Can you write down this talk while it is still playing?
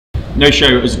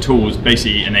Notio as a tool has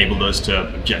basically enabled us to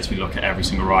objectively look at every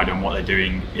single rider and what they're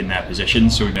doing in their position.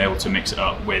 So we've been able to mix it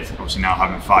up with obviously now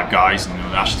having 5 guys, and then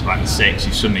Ash is back to 6.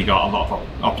 You've suddenly got a lot of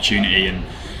opportunity and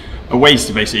ways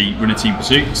to basically run a team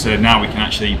pursuit. So now we can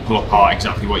actually pull apart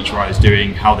exactly what each rider's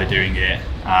doing, how they're doing it,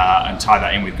 and tie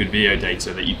that in with good video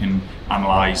data that you can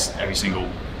analyse every single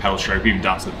pedal stroke, even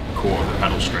down to the core of the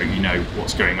pedal stroke. You know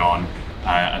what's going on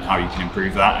and how you can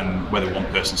improve that, and whether one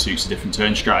person suits a different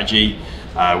turn strategy,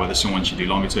 whether someone should do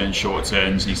longer turns, shorter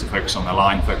turns, needs to focus on their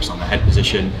line, focus on their head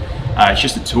position. It's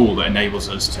just a tool that enables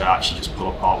us to actually just pull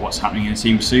apart what's happening in a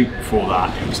team pursuit. Before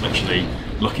that, it was literally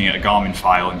looking at a Garmin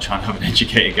file and trying to have an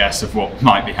educated guess of what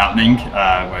might be happening,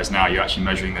 whereas now you're actually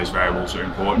measuring those variables that are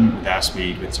important with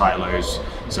airspeed, with tyre loads,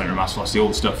 centre of mass velocity, all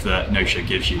the stuff that Notio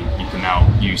gives you, you can now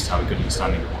use to have a good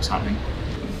understanding of what's happening.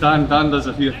 Dan does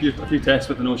a few tests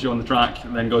with the Notio on the track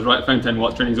and then goes, right, I found 10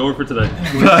 watts, training's over for today.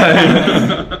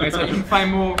 It's like you can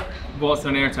find more watts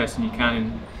on an air test than you can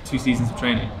in 2 seasons of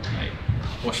training. Like,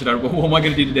 what am I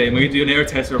going to do today? Am I going to do an air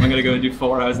test, or am I going to go and do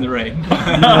 4 hours in the rain?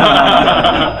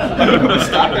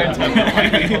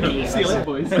 See you later,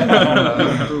 boys.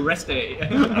 Rest day.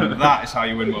 And that is how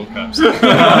you win World Cups.